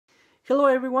Hello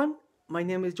everyone, my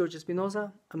name is George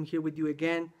Espinosa. I'm here with you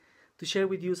again to share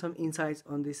with you some insights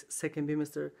on this second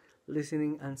bimester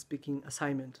listening and speaking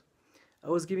assignment. I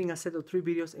was giving a set of 3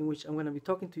 videos in which I'm going to be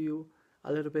talking to you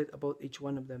a little bit about each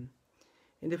one of them.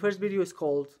 In the first video is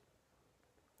called,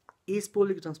 Is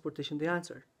Public Transportation the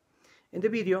Answer? In the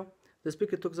video, the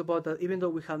speaker talks about that even though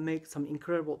we have made some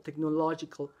incredible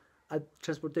technological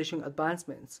transportation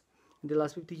advancements in the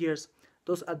last 50 years,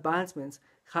 those advancements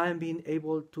haven't been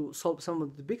able to solve some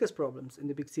of the biggest problems in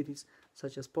the big cities,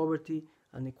 such as poverty,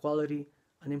 inequality,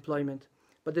 unemployment.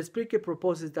 But the speaker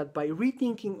proposes that by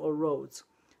rethinking our roads,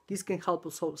 this can help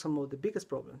us solve some of the biggest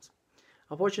problems.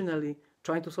 Unfortunately,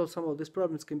 trying to solve some of these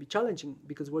problems can be challenging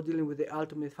because we're dealing with the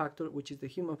ultimate factor, which is the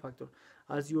human factor.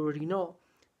 As you already know,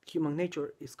 human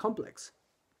nature is complex.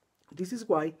 This is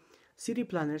why city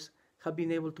planners have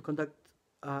been able to conduct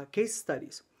case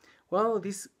studies. One of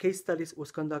these case studies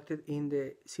was conducted in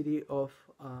the city of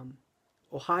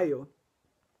Ohio,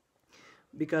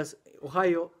 because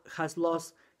Ohio has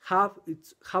lost half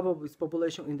of its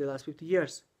population in the last 50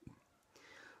 years.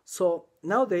 So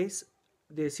nowadays,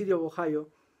 the city of Ohio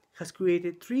has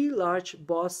created 3 large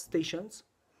bus stations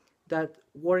that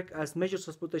work as major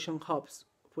transportation hubs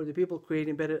for the people,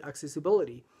 creating better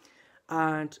accessibility.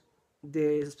 And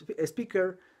the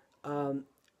speaker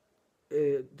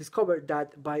discovered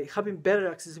that by having better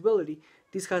accessibility,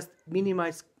 this has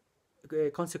minimized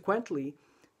consequently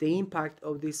the impact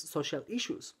of these social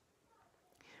issues.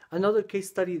 Another case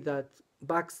study that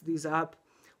backs this up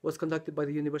was conducted by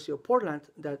the University of Portland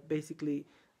that basically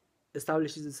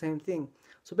establishes the same thing.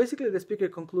 So basically the speaker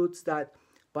concludes that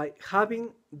by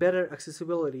having better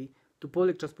accessibility to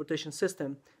public transportation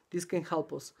system, this can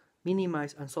help us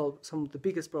minimize and solve some of the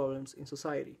biggest problems in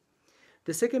society.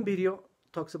 The second video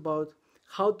talks about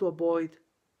how to avoid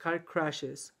car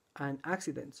crashes and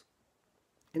accidents.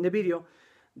 In the video,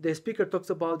 the speaker talks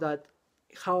about that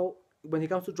how when it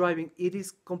comes to driving, it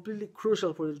is completely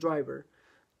crucial for the driver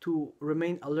to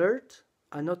remain alert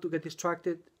and not to get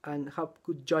distracted and have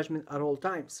good judgment at all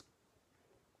times.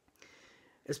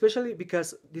 Especially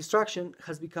because distraction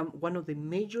has become one of the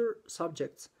major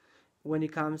subjects when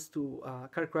it comes to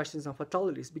car crashes and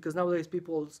fatalities, because nowadays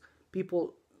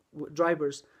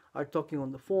drivers are talking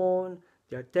on the phone,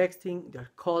 they are texting, they are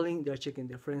calling, they are checking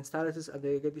their friends' statuses, and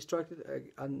they get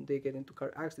distracted and they get into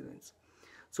car accidents.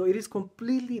 So it is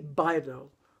completely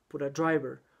vital for a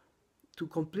driver to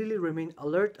completely remain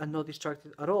alert and not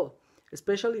distracted at all,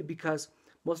 especially because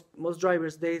most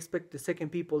drivers, they expect the second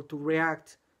people to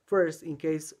react first in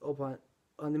case of an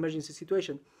emergency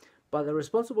situation. But the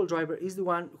responsible driver is the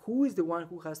one who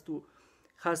has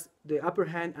the upper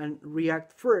hand and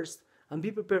react first and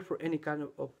be prepared for any kind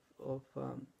of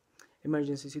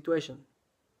emergency situation.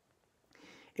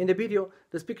 In the video,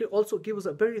 the speaker also gives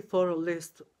a very thorough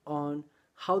list on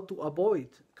how to avoid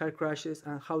car crashes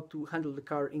and how to handle the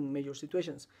car in major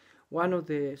situations. One of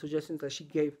the suggestions that she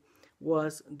gave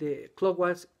was the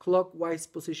clockwise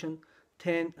position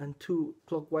 10 and 2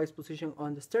 clockwise position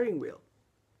on the steering wheel.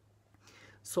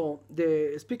 So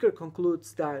the speaker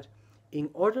concludes that in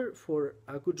order for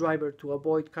a good driver to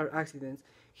avoid car accidents,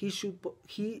 he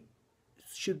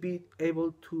should be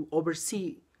able to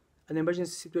oversee an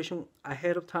emergency situation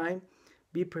ahead of time,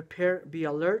 be prepared, be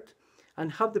alert,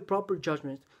 and have the proper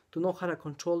judgment to know how to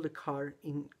control the car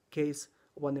in case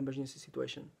of an emergency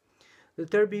situation. The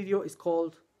third video is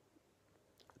called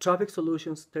Traffic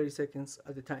Solutions 30 Seconds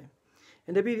at a Time.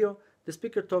 In the video, the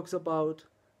speaker talks about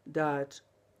that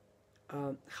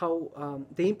how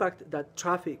the impact that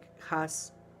traffic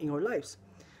has in our lives.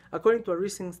 According to a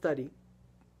recent study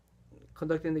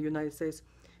conducted in the United States,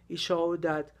 it showed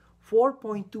that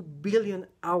 4.2 billion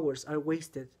hours are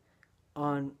wasted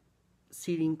on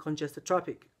sitting congested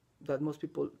traffic that most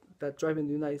people that drive in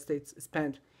the United States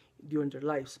spend during their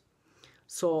lives.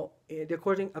 So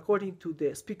according to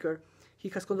the speaker, he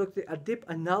has conducted a deep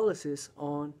analysis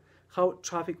on how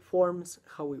traffic forms,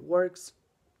 how it works,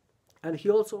 and he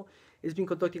also has been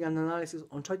conducting an analysis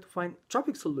on trying to find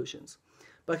traffic solutions.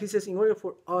 But he says in order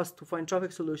for us to find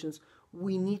traffic solutions,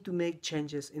 we need to make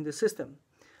changes in the system.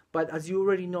 But as you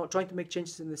already know, trying to make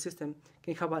changes in the system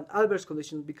can have an adverse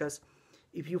condition, because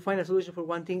if you find a solution for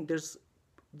one thing, there's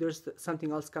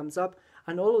something else comes up,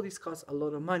 and all of this costs a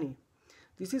lot of money.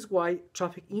 This is why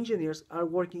traffic engineers are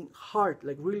working hard,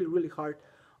 like really, really hard,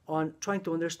 on trying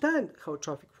to understand how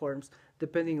traffic forms,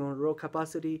 depending on road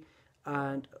capacity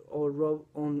and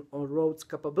on roads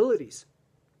capabilities.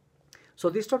 So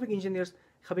these traffic engineers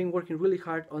have been working really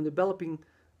hard on developing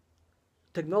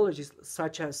technologies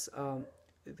such as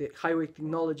the highway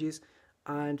technologies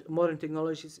and modern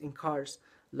technologies in cars,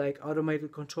 like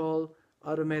automated control,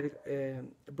 automatic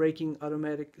braking,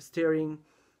 automatic steering,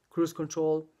 cruise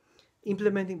control,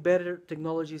 implementing better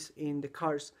technologies in the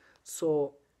cars.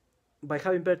 So by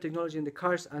having better technology in the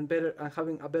cars and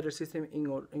having a better system in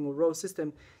our road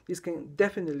system, this can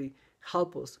definitely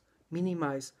help us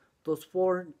minimize those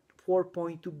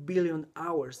 4.2 billion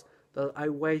hours that I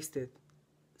wasted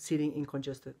sitting in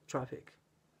congested traffic.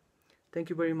 Thank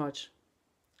you very much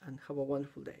and have a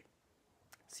wonderful day.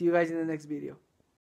 See you guys in the next video.